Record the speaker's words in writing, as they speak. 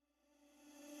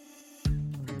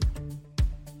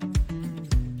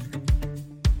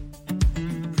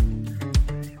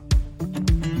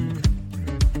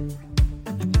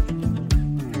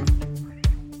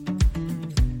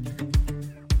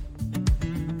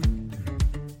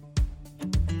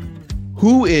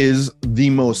Who is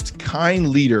the most kind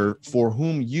leader for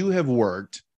whom you have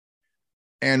worked,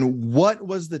 and what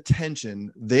was the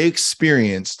tension they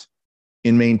experienced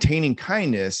in maintaining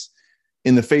kindness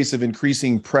in the face of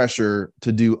increasing pressure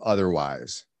to do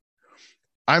otherwise?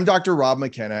 I'm Dr. Rob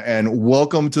McKenna, and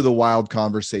welcome to the Wild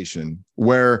Conversation,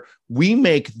 where we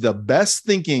make the best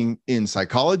thinking in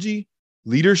psychology,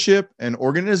 leadership, and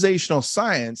organizational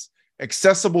science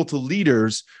accessible to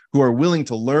leaders who are willing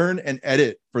to learn and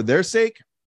edit for their sake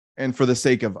and for the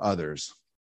sake of others.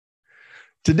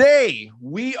 Today,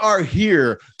 we are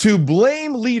here to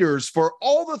blame leaders for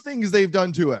all the things they've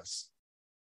done to us.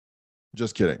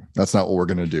 Just kidding. That's not what we're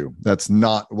going to do. That's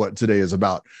not what today is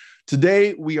about.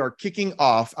 Today, we are kicking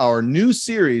off our new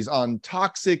series on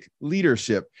toxic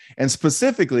leadership, and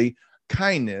specifically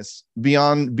kindness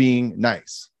beyond being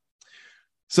nice.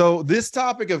 So this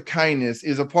topic of kindness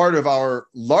is a part of our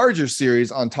larger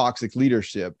series on toxic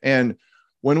leadership. And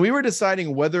when we were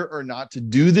deciding whether or not to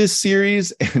do this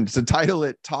series and to title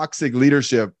it Toxic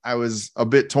Leadership, I was a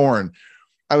bit torn.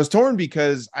 I was torn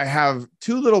because I have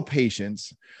too little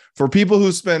patience for people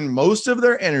who spend most of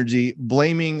their energy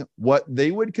blaming what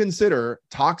they would consider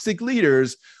toxic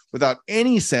leaders without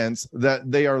any sense that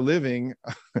they are living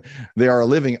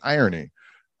irony.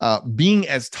 Being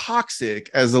as toxic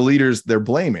as the leaders they're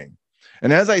blaming.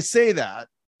 And as I say that,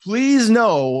 please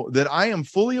know that I am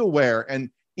fully aware and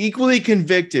equally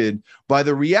convicted by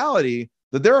the reality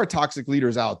that there are toxic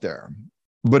leaders out there.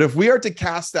 But if we are to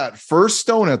cast that first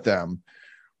stone at them,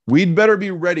 we'd better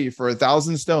be ready for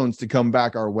 1,000 stones to come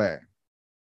back our way.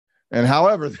 And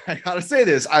however, I gotta say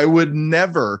this, I would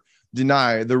never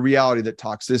deny the reality that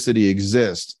toxicity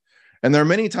exists. And there are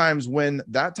many times when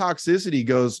that toxicity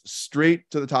goes straight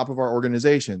to the top of our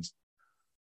organizations.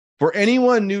 For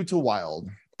anyone new to Wild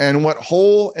and what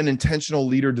whole and intentional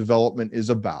leader development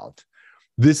is about,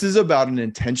 this is about an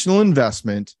intentional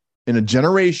investment in a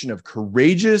generation of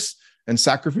courageous and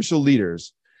sacrificial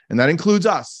leaders. And that includes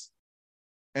us.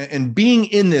 And being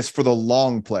in this for the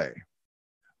long play,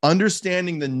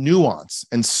 understanding the nuance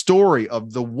and story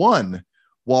of the one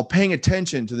while paying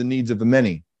attention to the needs of the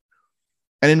many.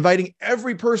 And inviting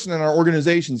every person in our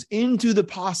organizations into the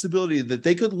possibility that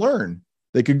they could learn,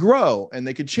 they could grow, and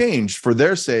they could change for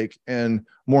their sake, and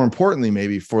more importantly,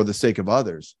 maybe for the sake of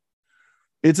others.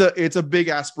 It's a big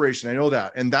aspiration, I know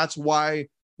that. And that's why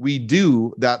we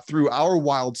do that through our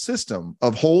Wild system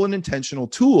of whole and intentional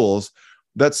tools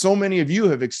that so many of you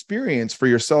have experienced for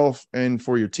yourself and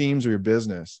for your teams or your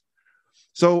business.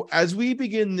 So as we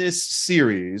begin this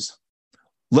series,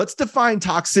 let's define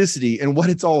toxicity and what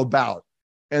it's all about.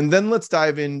 And then let's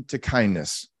dive into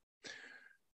kindness.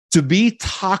 To be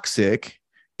toxic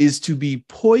is to be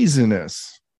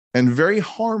poisonous and very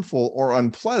harmful or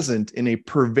unpleasant in a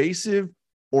pervasive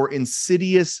or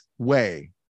insidious way.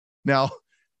 Now,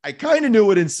 I kind of knew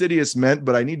what insidious meant,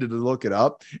 but I needed to look it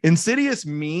up. Insidious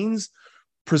means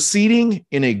proceeding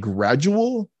in a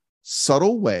gradual,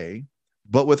 subtle way,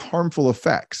 but with harmful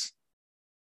effects.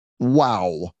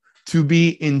 Wow. To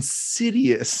be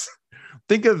insidious.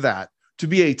 Think of that. To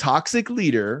be a toxic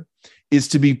leader is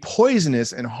to be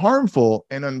poisonous and harmful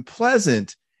and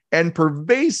unpleasant and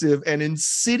pervasive and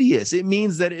insidious. It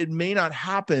means that it may not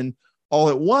happen all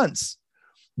at once,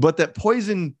 but that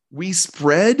poison we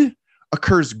spread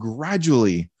occurs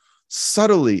gradually,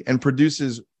 subtly, and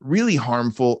produces really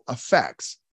harmful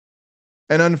effects.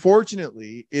 And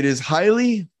unfortunately, it is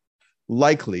highly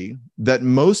likely that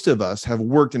most of us have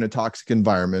worked in a toxic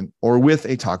environment or with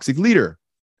a toxic leader.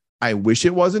 I wish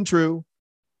it wasn't true,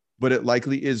 but it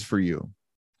likely is for you.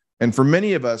 And for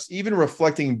many of us, even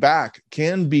reflecting back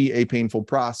can be a painful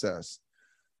process.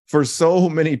 For so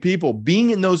many people, being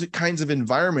in those kinds of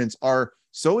environments are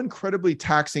so incredibly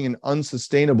taxing and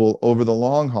unsustainable over the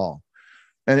long haul.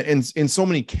 And in so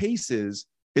many cases,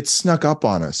 it's snuck up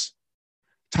on us.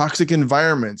 Toxic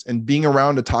environments and being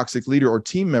around a toxic leader or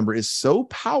team member is so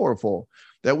powerful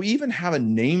that we even have a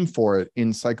name for it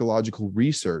in psychological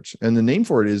research. And the name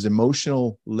for it is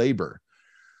emotional labor.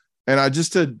 And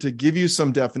just to give you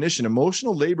some definition,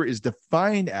 emotional labor is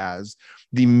defined as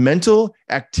the mental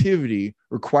activity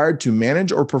required to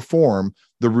manage or perform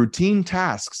the routine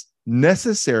tasks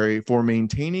necessary for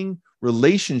maintaining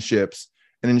relationships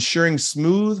and ensuring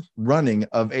smooth running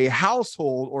of a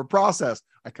household or process.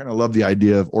 I kind of love the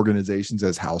idea of organizations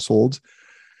as households.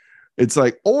 It's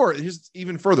like, or here's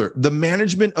even further, the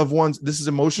management of this is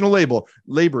emotional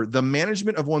labor, the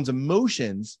management of one's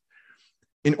emotions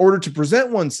in order to present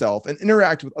oneself and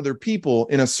interact with other people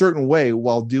in a certain way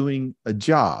while doing a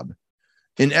job.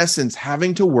 In essence,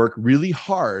 having to work really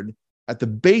hard at the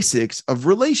basics of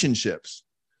relationships.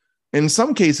 In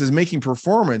some cases, making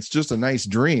performance just a nice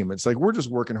dream. It's like we're just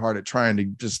working hard at trying to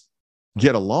just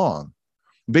get along.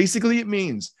 Basically, it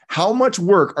means how much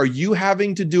work are you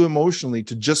having to do emotionally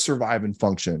to just survive and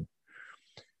function?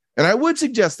 And I would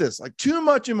suggest this, like too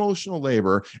much emotional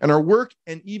labor and our work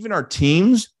and even our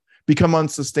teams become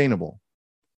unsustainable,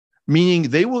 meaning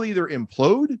they will either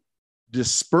implode,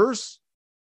 disperse,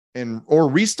 or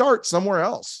restart somewhere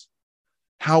else.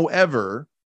 However,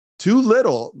 too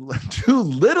little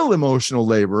emotional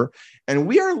labor, and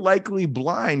we are likely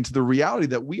blind to the reality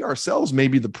that we ourselves may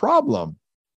be the problem,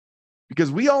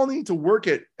 because we all need to work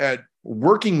at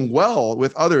working well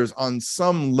with others on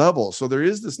some level. So there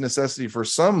is this necessity for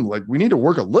some, like we need to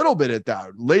work a little bit at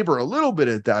that, labor a little bit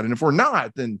at that. And if we're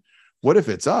not, then what if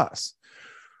it's us?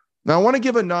 Now, I want to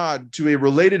give a nod to a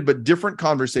related but different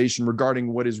conversation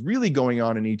regarding what is really going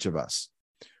on in each of us.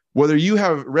 Whether you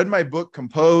have read my book,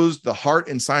 Composed, The Heart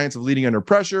and Science of Leading Under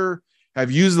Pressure, have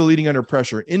used the Leading Under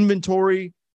Pressure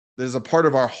inventory that is a part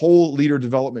of our whole leader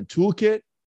development toolkit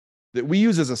that we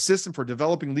use as a system for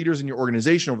developing leaders in your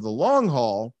organization over the long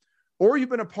haul, or you've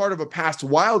been a part of a past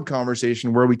wild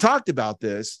conversation where we talked about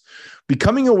this,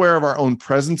 becoming aware of our own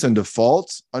presence and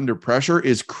defaults under pressure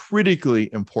is critically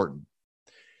important.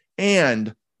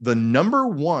 And the number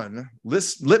one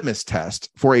litmus test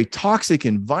for a toxic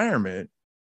environment,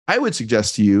 I would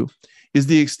suggest to you, is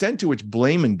the extent to which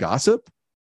blame and gossip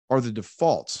are the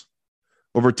defaults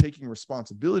over taking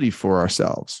responsibility for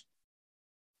ourselves.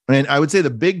 And I would say the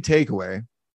big takeaway,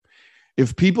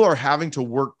 if people are having to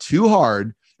work too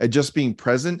hard at just being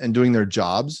present and doing their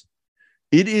jobs,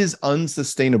 it is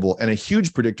unsustainable and a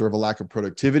huge predictor of a lack of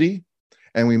productivity.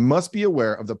 And we must be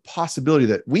aware of the possibility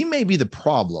that we may be the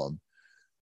problem.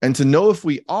 And to know if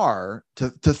we are, to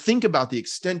think about the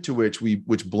extent to which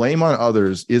blame on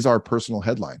others is our personal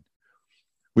headline.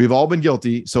 We've all been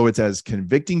guilty, so it's as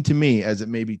convicting to me as it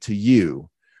may be to you.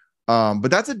 But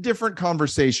that's a different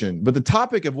conversation. But the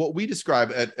topic of what we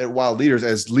describe at Wild Leaders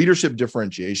as leadership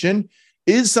differentiation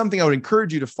is something I would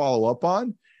encourage you to follow up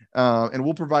on, and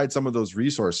we'll provide some of those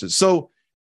resources. So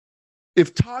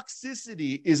if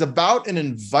toxicity is about an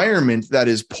environment that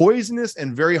is poisonous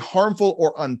and very harmful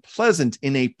or unpleasant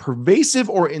in a pervasive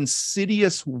or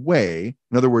insidious way,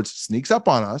 in other words, sneaks up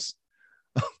on us,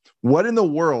 what in the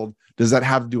world does that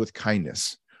have to do with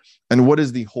kindness? And what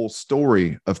is the whole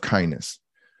story of kindness?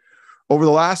 Over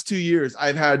the last 2 years,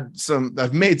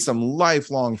 I've made some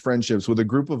lifelong friendships with a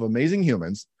group of amazing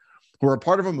humans who are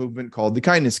part of a movement called the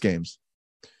Kindness Games.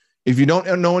 If you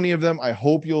don't know any of them, I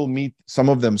hope you'll meet some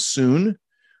of them soon.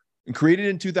 Created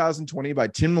in 2020 by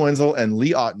Tim Wenzel and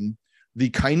Lee Otten,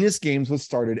 the Kindness Games was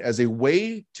started as a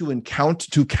way to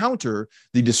counter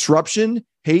the disruption,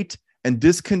 hate, and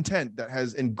discontent that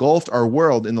has engulfed our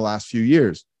world in the last few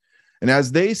years. And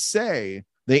as they say,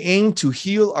 they aim to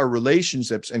heal our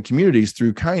relationships and communities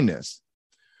through kindness.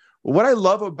 What I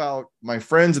love about my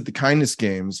friends at the Kindness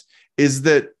Games is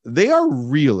that they are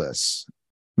realists,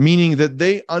 meaning that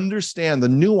they understand the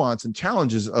nuance and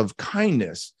challenges of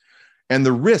kindness and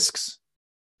the risks,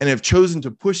 and have chosen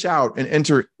to push out and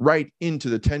enter right into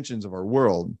the tensions of our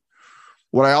world.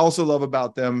 What I also love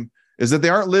about them is that they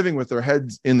aren't living with their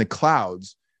heads in the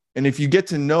clouds. And if you get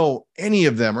to know any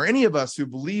of them or any of us who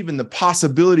believe in the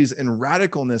possibilities and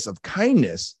radicalness of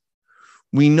kindness,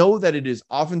 we know that it is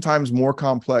oftentimes more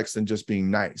complex than just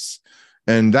being nice.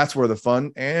 And that's where the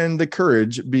fun and the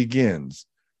courage begins.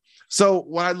 So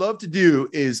what I love to do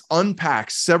is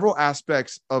unpack several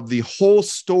aspects of the whole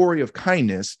story of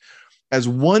kindness as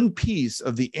one piece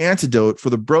of the antidote for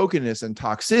the brokenness and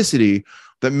toxicity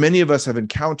that many of us have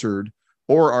encountered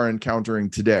or are encountering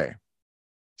today.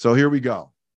 So here we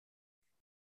go.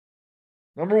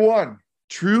 Number one,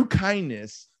 true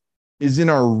kindness is in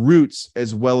our roots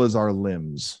as well as our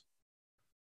limbs.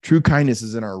 True kindness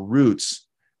is in our roots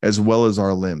as well as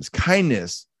our limbs.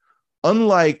 Kindness,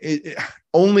 unlike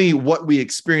only what we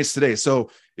experience today. So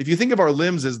if you think of our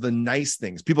limbs as the nice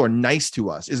things, people are nice to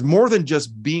us, is more than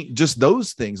just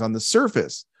those things on the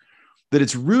surface, that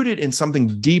it's rooted in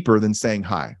something deeper than saying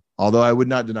hi, although I would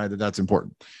not deny that that's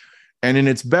important. And in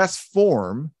its best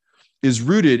form is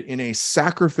rooted in a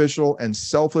sacrificial and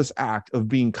selfless act of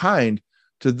being kind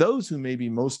to those who may be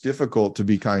most difficult to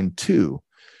be kind to.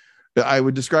 I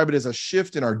would describe it as a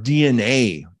shift in our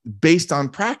DNA based on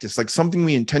practice, like something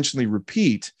we intentionally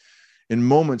repeat in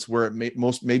moments where it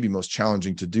may be most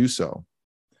challenging to do so.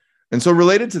 And so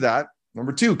related to that,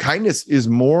 number two, kindness is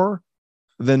more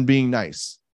than being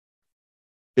nice.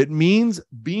 It means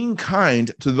being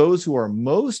kind to those who are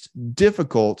most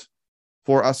difficult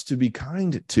for us to be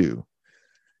kind to.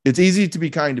 It's easy to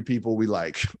be kind to people we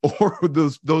like or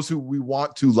those who we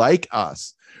want to like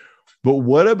us. But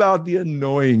what about the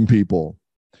annoying people?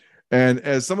 And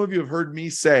as some of you have heard me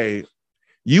say,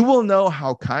 you will know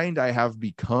how kind I have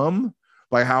become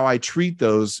by how I treat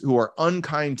those who are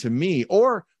unkind to me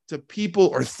or to people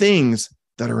or things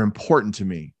that are important to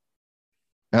me.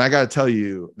 And I got to tell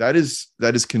you, that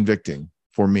is convicting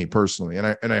for me personally.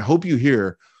 And I hope you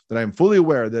hear that I'm fully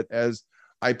aware that as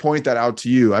I point that out to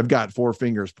you, I've got 4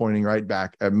 fingers pointing right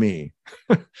back at me.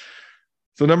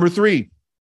 So number 3,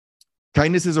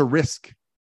 kindness is a risk.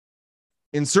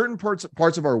 In certain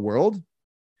parts of our world,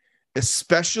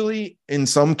 especially in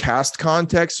some caste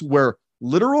contexts where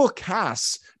literal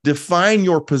castes define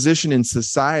your position in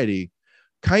society,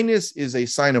 kindness is a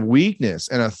sign of weakness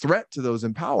and a threat to those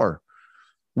in power.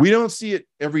 We don't see it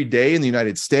every day in the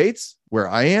United States, where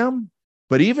I am,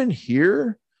 but even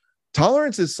here,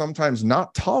 tolerance is sometimes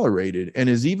not tolerated and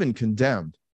is even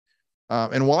condemned.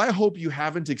 And while I hope you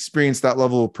haven't experienced that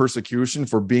level of persecution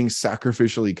for being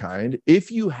sacrificially kind,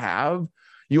 if you have,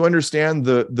 you understand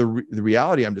the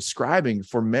reality I'm describing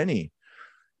for many.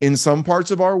 In some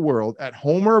parts of our world, at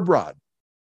home or abroad,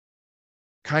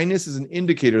 kindness is an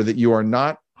indicator that you are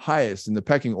not highest in the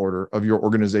pecking order of your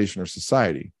organization or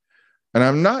society. And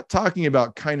I'm not talking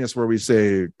about kindness where we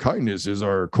say kindness is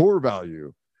our core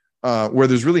value, where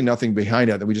there's really nothing behind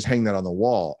it, that we just hang that on the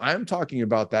wall. I'm talking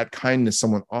about that kindness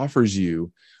someone offers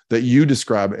you that you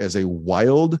describe as a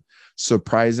wild,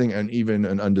 surprising, and even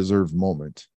an undeserved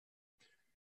moment.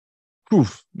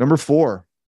 Number 4,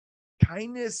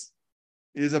 kindness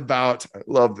is about, I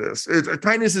love this.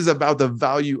 Kindness is about the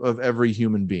value of every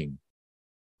human being.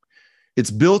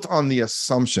 It's built on the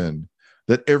assumption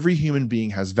that every human being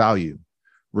has value,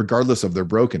 regardless of their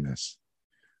brokenness.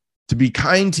 To be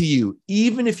kind to you,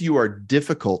 even if you are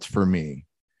difficult for me,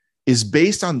 is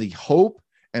based on the hope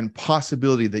and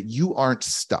possibility that you aren't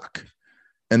stuck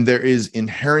and there is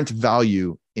inherent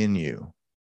value in you.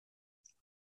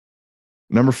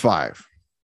 Number 5,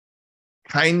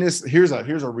 kindness. Here's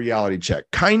a reality check.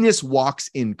 Kindness walks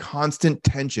in constant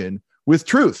tension with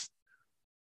truth.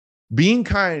 Being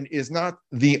kind is not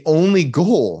the only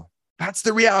goal. That's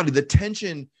the reality. The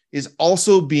tension is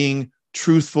also being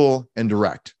truthful and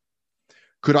direct.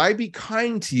 Could I be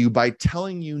kind to you by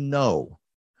telling you no?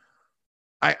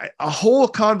 A whole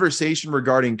conversation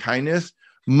regarding kindness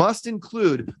must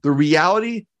include the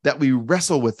reality that we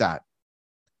wrestle with that.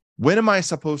 When am I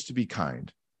supposed to be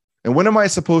kind? And when am I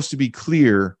supposed to be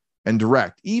clear and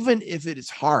direct, even if it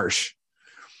is harsh?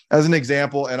 As an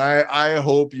example, and I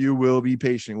hope you will be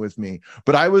patient with me,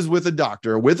 but I was with a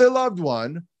doctor with a loved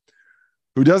one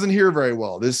who doesn't hear very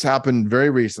well. This happened very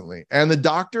recently. And the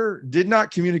doctor did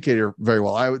not communicate very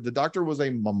well. The doctor was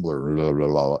a mumbler, blah, blah,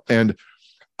 blah. And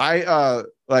at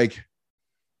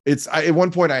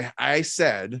one point I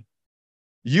said,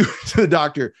 to the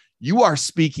doctor, you are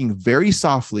speaking very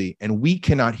softly and we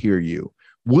cannot hear you.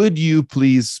 Would you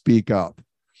please speak up?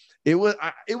 It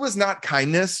was not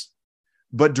kindness,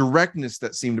 but directness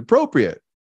that seemed appropriate.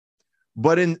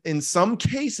 But in some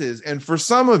cases, and for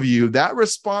some of you, that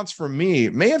response from me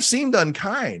may have seemed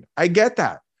unkind. I get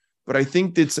that, but I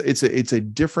think it's a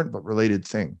different but related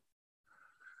thing.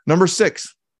 Number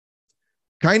 6,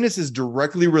 kindness is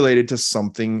directly related to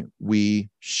something we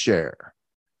share.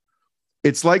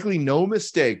 It's likely no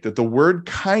mistake that the word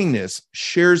kindness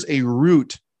shares a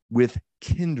root with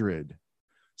kindred,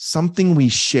 something we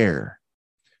share.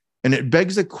 And it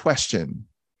begs a question.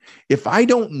 If I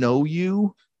don't know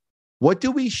you, what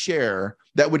do we share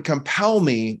that would compel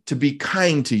me to be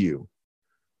kind to you?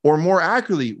 Or more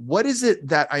accurately, what is it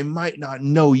that I might not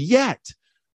know yet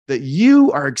that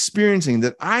you are experiencing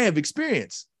that I have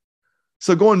experienced?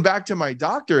 So going back to my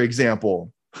doctor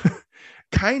example,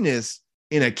 kindness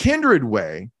in a kindred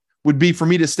way would be for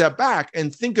me to step back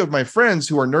and think of my friends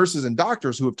who are nurses and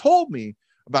doctors who have told me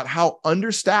about how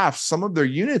understaffed some of their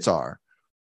units are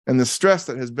and the stress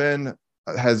that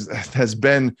has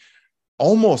been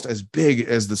almost as big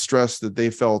as the stress that they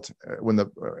felt when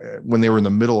they were in the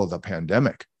middle of the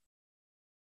pandemic.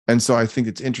 And so I think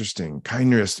it's interesting.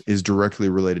 Kindness is directly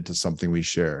related to something we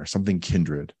share, something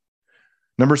kindred.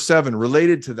 Number 7,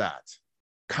 related to that,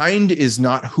 kind is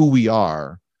not who we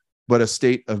are, but a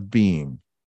state of being.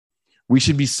 We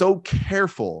should be so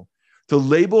careful to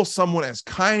label someone as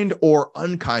kind or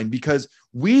unkind because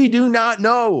we do not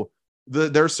know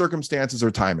their circumstances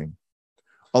or timing.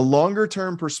 A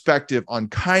longer-term perspective on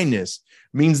kindness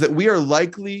means that we are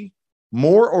likely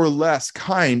more or less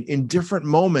kind in different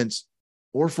moments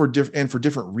or for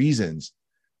different reasons.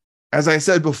 As I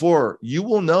said before, you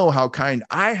will know how kind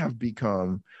I have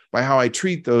become by how I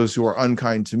treat those who are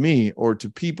unkind to me or to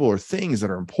people or things that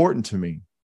are important to me.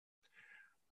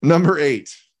 Number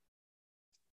 8,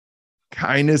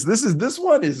 Kindness. This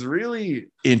one is really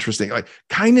interesting. Like,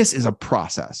 kindness is a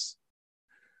process.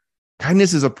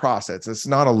 Kindness is a process. It's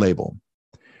not a label.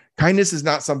 Kindness is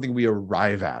not something we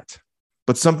arrive at,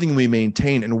 but something we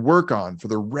maintain and work on for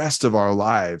the rest of our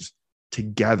lives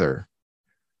together.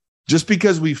 Just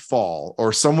because we fall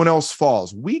or someone else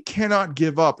falls, we cannot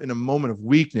give up in a moment of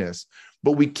weakness,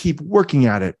 but we keep working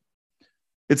at it.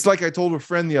 It's like I told a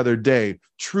friend the other day,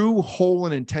 true, whole,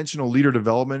 and intentional leader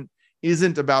development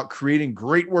isn't about creating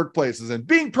great workplaces and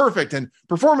being perfect and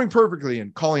performing perfectly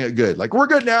and calling it good. Like, we're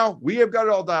good now. We have got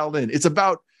it all dialed in. It's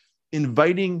about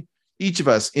inviting each of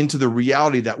us into the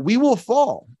reality that we will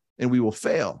fall and we will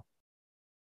fail.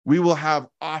 We will have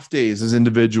off days as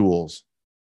individuals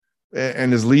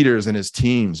and as leaders and as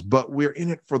teams, but we're in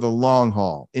it for the long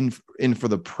haul, in for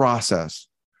the process.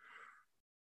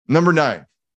 Number 9,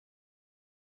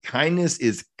 kindness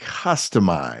is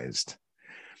customized.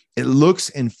 It looks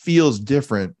and feels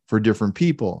different for different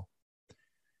people.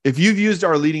 If you've used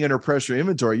our Leading Under Pressure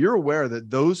inventory, you're aware that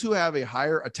those who have a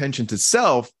higher attention to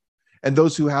self and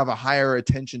those who have a higher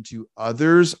attention to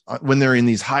others when they're in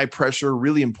these high pressure,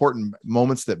 really important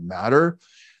moments that matter,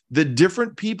 the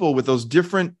different people with those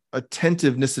different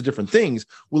attentiveness to different things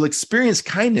will experience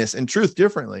kindness and truth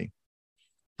differently.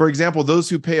 For example, those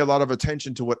who pay a lot of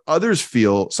attention to what others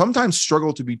feel sometimes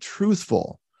struggle to be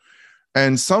truthful.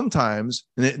 And sometimes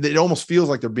it almost feels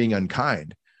like they're being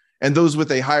unkind. And those with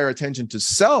a higher attention to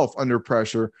self under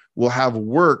pressure will have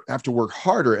to work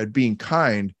harder at being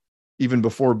kind even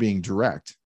before being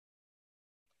direct.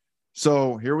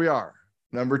 So here we are.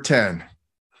 Number 10.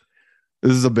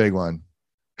 This is a big one.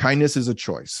 Kindness is a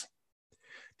choice.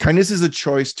 Kindness is a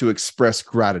choice to express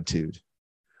gratitude,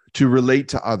 to relate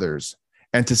to others,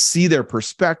 and to see their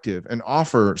perspective and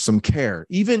offer some care,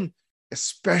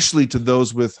 especially to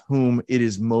those with whom it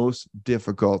is most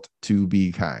difficult to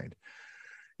be kind.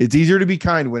 It's easier to be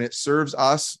kind when it serves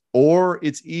us, or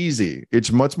it's easy.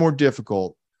 It's much more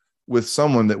difficult with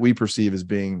someone that we perceive as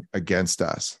being against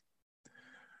us.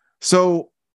 So,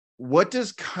 what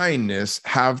does kindness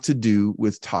have to do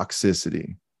with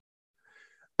toxicity?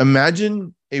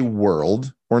 Imagine a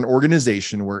world or an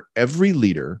organization where every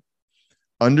leader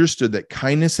understood that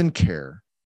kindness and care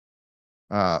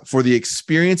for the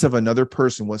experience of another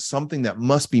person was something that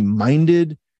must be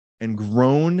minded and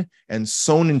grown and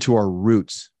sown into our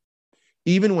roots,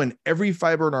 even when every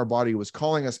fiber in our body was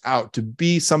calling us out to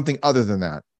be something other than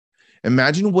that.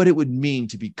 Imagine what it would mean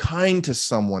to be kind to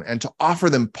someone and to offer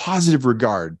them positive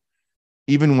regard,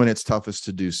 even when it's toughest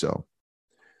to do so.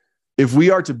 If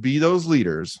we are to be those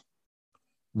leaders,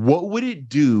 what would it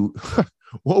do?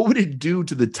 What would it do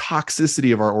to the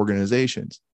toxicity of our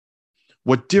organizations?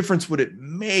 What difference would it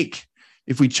make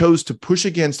if we chose to push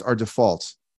against our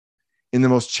defaults in the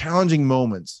most challenging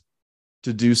moments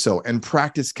to do so and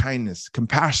practice kindness,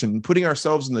 compassion, putting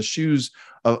ourselves in the shoes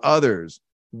of others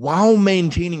while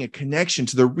maintaining a connection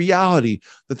to the reality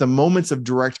that the moments of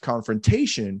direct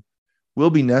confrontation will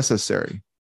be necessary?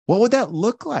 What would that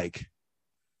look like?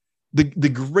 The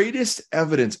greatest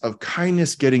evidence of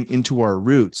kindness getting into our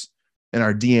roots and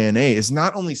our DNA is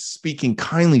not only speaking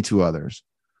kindly to others,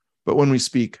 but when we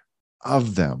speak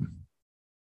of them.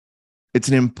 It's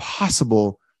an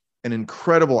impossible and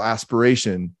incredible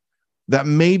aspiration that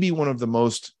may be one of the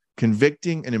most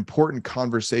convicting and important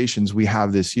conversations we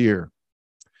have this year.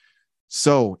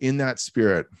 So, in that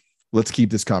spirit, let's keep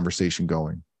this conversation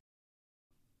going.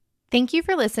 Thank you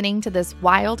for listening to this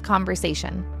wild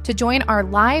conversation. To join our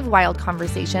live wild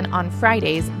conversation on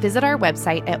Fridays, visit our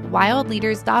website at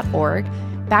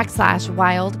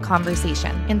wildleaders.org/wild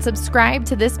conversation and subscribe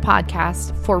to this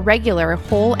podcast for regular,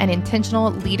 whole, and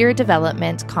intentional leader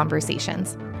development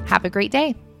conversations. Have a great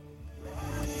day.